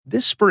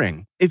This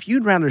spring, if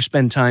you'd rather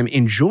spend time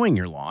enjoying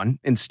your lawn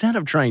instead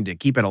of trying to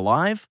keep it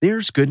alive,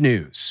 there's good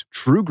news.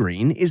 True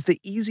Green is the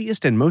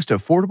easiest and most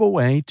affordable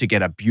way to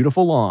get a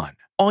beautiful lawn.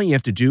 All you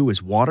have to do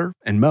is water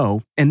and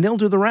mow, and they'll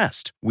do the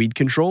rest. Weed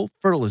control,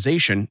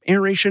 fertilization,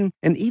 aeration,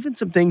 and even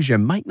some things you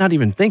might not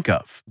even think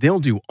of. They'll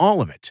do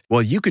all of it,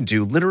 while you can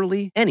do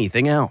literally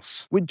anything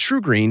else. With True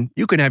Green,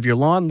 you can have your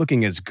lawn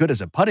looking as good as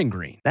a putting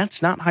green.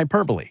 That's not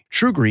hyperbole.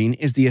 True Green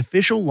is the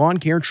official lawn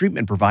care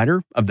treatment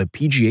provider of the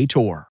PGA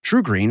Tour.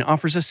 True Green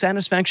offers a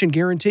satisfaction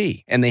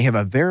guarantee, and they have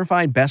a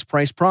verified best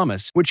price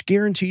promise, which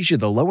guarantees you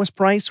the lowest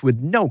price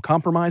with no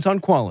compromise on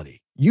quality.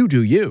 You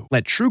do you.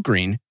 Let True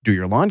Green do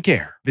your lawn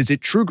care. Visit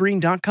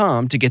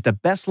truegreen.com to get the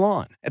best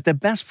lawn at the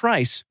best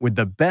price with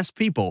the best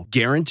people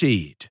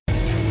guaranteed.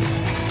 Welcome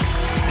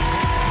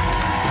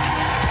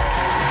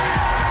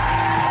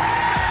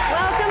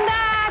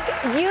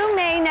back. You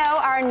may know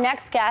our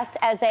next guest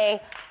as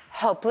a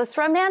hopeless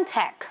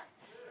romantic,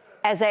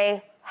 as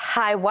a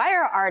high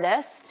wire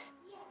artist,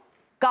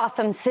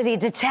 Gotham City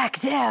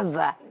detective,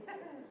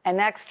 an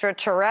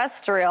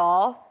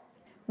extraterrestrial.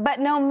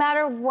 But no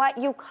matter what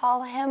you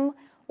call him,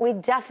 we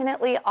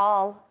definitely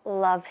all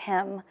love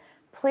him.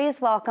 Please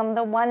welcome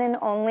the one and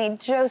only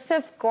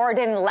Joseph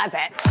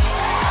Gordon-Levitt.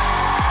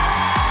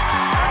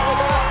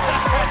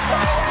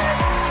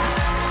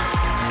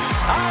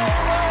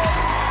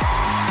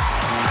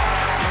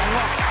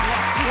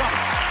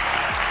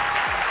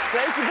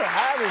 Thank you for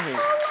having me.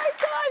 Oh my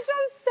gosh,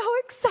 I'm so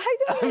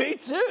excited. Me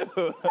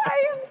too.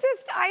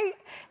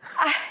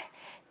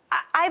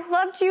 I've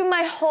loved you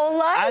my whole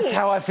life. That's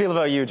how I feel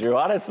about you, Drew.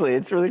 Honestly,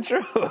 it's really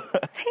true.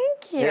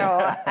 Thank you.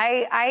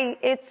 Yeah.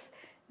 It's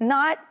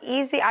not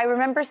easy. I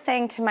remember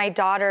saying to my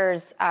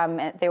daughters,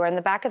 they were in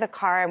the back of the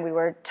car and we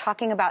were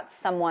talking about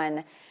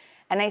someone.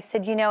 And I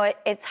said, you know,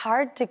 it's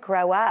hard to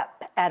grow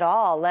up at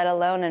all, let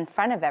alone in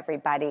front of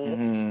everybody.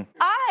 Mm-hmm.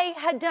 I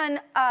had done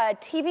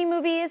TV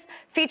movies,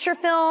 feature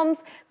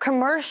films,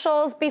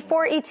 commercials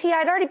before E.T.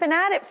 I'd already been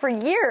at it for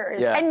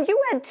years. Yeah. And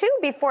you had too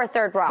before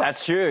Third Rock.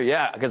 That's true,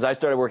 yeah, because I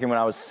started working when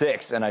I was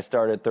 6, and I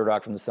started Third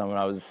Rock from the Sun when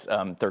I was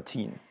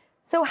 13.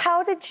 So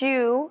how did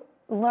you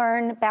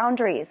learn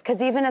boundaries?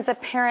 Because even as a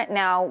parent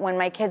now, when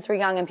my kids were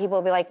young and people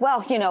would be like,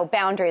 well, you know,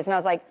 boundaries. And I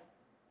was like,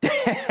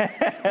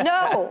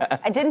 no,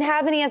 I didn't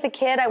have any as a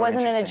kid. I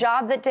wasn't in a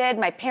job that did.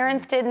 My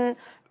parents didn't.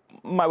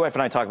 My wife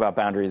and I talk about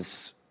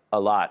boundaries a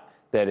lot,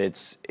 that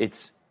it's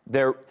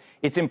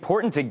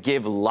important to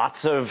give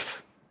lots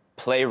of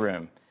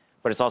playroom,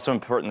 but it's also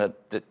important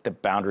that the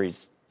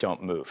boundaries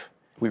don't move.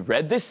 We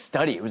read this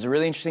study. It was a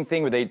really interesting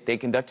thing where they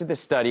conducted this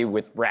study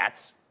with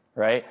rats,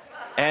 right?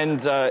 And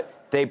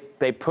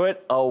they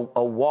put a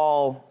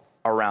wall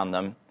around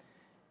them,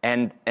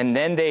 and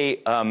then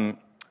they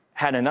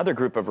had another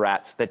group of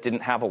rats that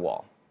didn't have a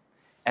wall.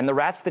 And the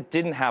rats that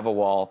didn't have a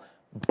wall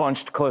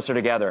bunched closer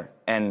together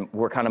and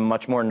were kind of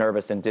much more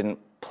nervous and didn't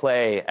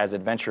play as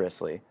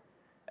adventurously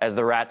as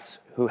the rats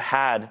who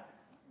had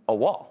a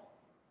wall.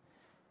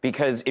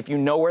 Because if you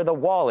know where the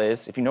wall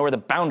is, if you know where the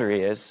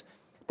boundary is,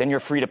 then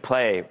you're free to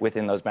play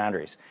within those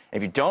boundaries.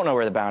 And if you don't know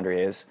where the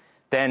boundary is,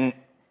 then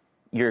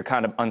you're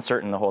kind of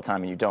uncertain the whole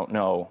time and you don't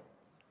know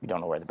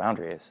where the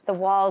boundary is. The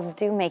walls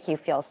do make you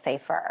feel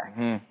safer.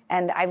 Mm-hmm.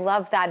 And I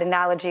love that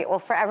analogy. It will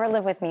forever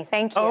live with me.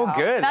 Thank you. Oh,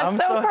 good. That's I'm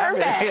so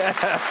perfect. Happy. Yeah.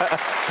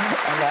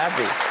 I'm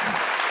happy.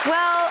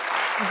 Well,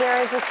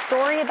 there is a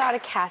story about a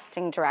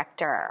casting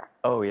director.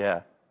 Oh,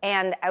 yeah.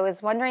 And I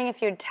was wondering if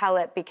you'd tell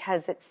it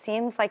because it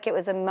seems like it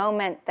was a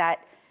moment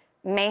that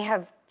may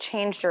have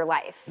changed your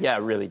life. Yeah,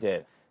 it really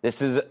did.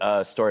 This is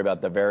a story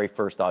about the very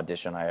first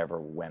audition I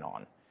ever went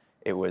on.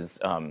 It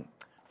was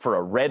for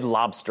a Red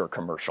Lobster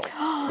commercial.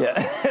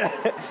 Yeah.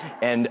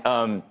 And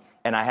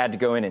I had to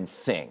go in and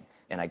sing.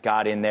 And I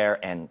got in there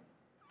and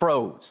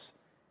froze.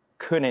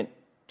 Couldn't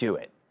do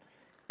it.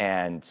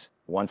 And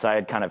once I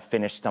had kind of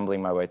finished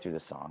stumbling my way through the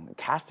song, the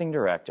casting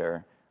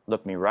director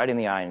looked me right in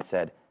the eye and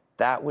said,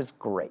 "That was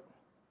great.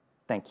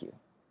 Thank you."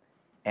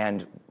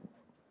 And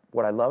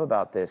what I love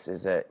about this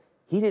is that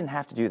he didn't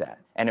have to do that.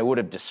 And it would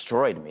have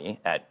destroyed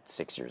me at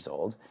 6 years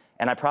old.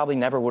 And I probably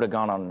never would have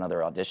gone on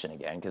another audition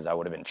again because I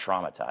would have been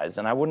traumatized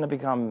and I wouldn't have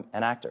become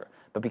an actor.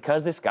 But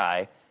because this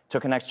guy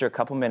took an extra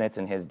couple minutes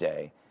in his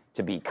day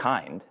to be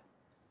kind,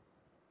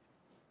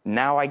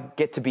 now I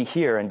get to be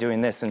here and doing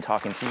this and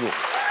talking to you.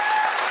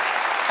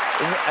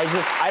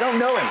 I don't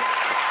know him.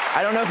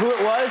 I don't know who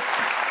it was,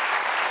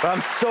 but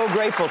I'm so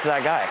grateful to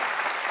that guy.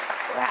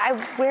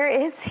 Where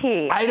is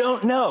he? I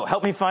don't know.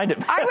 Help me find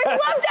him. I would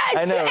love to.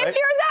 I know, if right?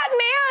 you're that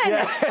man,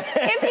 Yeah.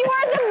 if you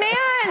are the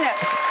man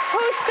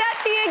who set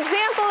the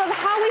example of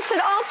how we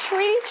should all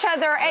treat each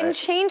other and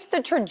change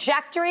the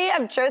trajectory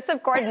of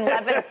Joseph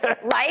Gordon-Levitt's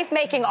life,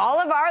 making all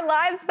of our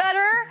lives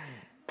better,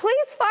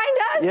 please find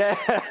us. Yeah.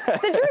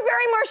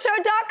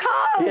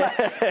 TheDrewBarrymoreShow.com. Yeah.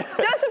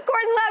 Joseph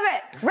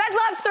Gordon-Levitt, Red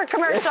Lobster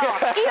commercial,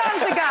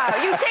 eons ago.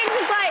 You changed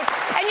his life,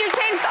 and you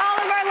changed all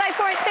of our life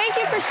for it. Thank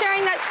you for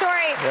sharing that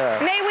story. Yeah.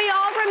 May we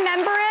all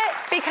remember it,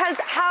 because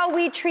how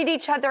we treat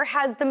each other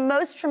has the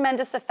most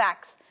tremendous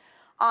effects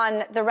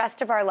on the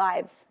rest of our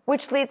lives,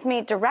 which leads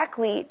me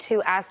directly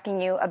to asking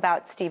you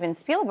about Steven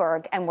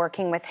Spielberg and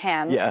working with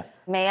him. Yeah.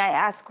 May I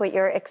ask what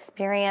your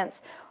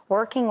experience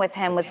working with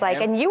him was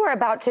like? And you were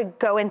about to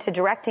go into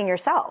directing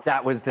yourself.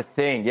 That was the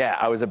thing. Yeah,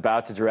 I was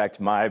about to direct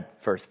my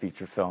first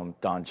feature film,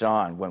 Don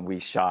John, when we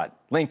shot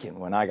Lincoln,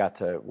 when I got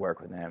to work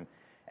with him.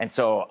 And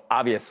so,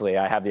 obviously,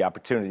 I had the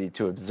opportunity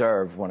to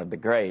observe one of the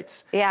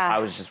greats. Yeah. I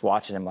was just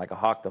watching him like a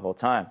hawk the whole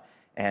time.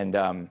 And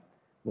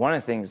one of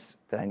the things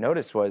that I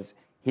noticed was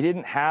he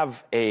didn't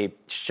have a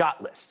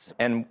shot list.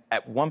 And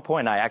at one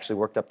point, I actually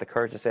worked up the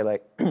courage to say,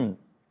 like, hey,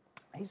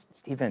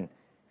 Steven,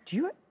 do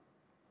you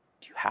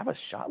have a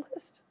shot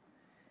list?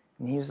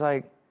 And he was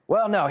like,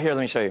 well, no, here,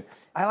 let me show you.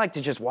 I like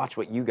to just watch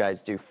what you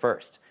guys do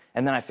first,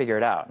 and then I figure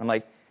it out. And I'm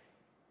like,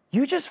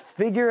 you just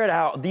figure it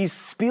out. These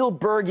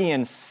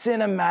Spielbergian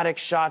cinematic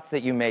shots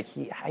that you make,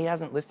 he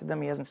hasn't listed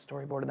them, he hasn't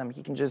storyboarded them.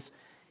 He can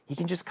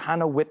just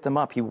kind of whip them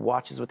up. He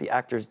watches what the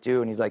actors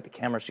do, and he's like, the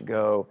camera should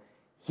go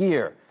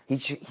here. He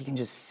can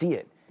just see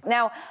it.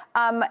 Now,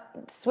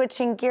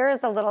 switching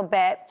gears a little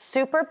bit,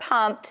 super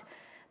pumped.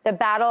 The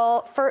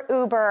battle for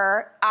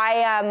Uber. I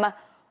am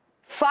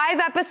 5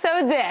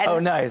 episodes in. Oh,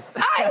 nice.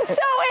 I'm so into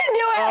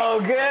it.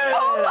 Oh, good.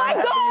 Oh, my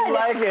God. You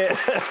like it.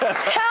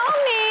 Tell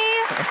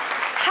me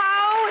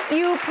how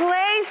you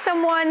play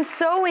someone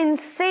so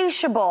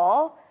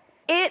insatiable.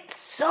 It's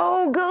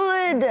so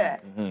good.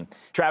 Mm-hmm.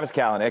 Travis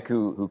Kalanick,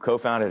 who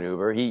co-founded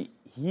Uber, he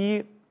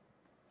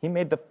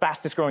made the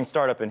fastest growing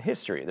startup in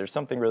history. There's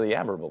something really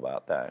admirable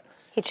about that.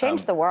 He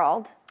changed the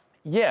world.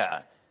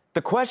 Yeah.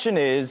 The question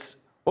is,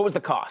 what was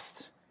the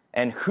cost?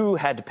 And who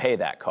had to pay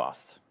that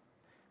cost?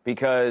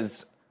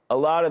 Because a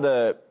lot of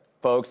the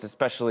folks,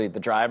 especially the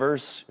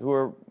drivers who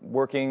are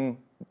working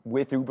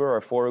with Uber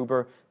or for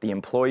Uber, the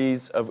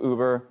employees of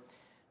Uber,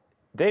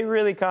 they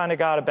really kind of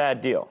got a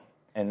bad deal.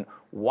 And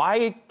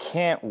why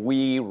can't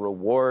we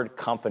reward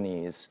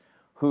companies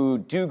who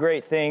do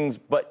great things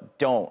but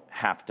don't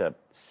have to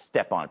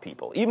step on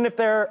people, even if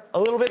they're a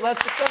little bit less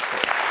successful?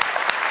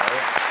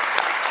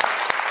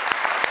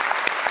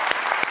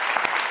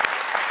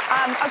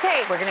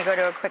 Okay, we're going to go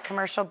to a quick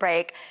commercial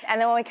break. And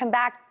then when we come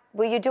back,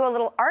 will you do a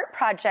little art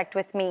project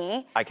with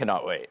me? I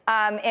cannot wait.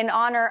 In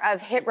honor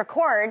of Hit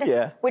Record,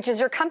 which is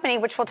your company,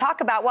 which we'll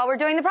talk about while we're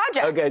doing the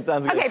project. Okay,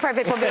 sounds good. Okay,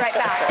 perfect. We'll be right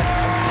back.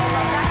 I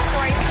love that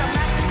story so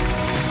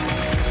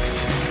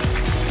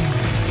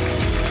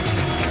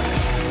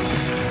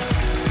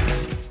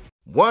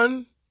much.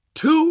 1,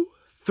 2,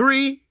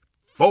 3,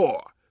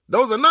 4.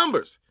 Those are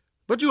numbers.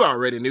 But you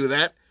already knew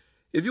that.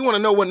 If you want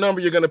to know what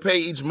number you're going to pay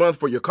each month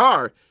for your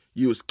car,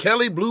 use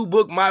Kelley Blue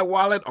Book My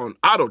Wallet on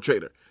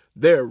AutoTrader.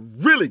 They're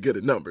really good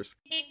at numbers.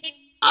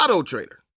 AutoTrader.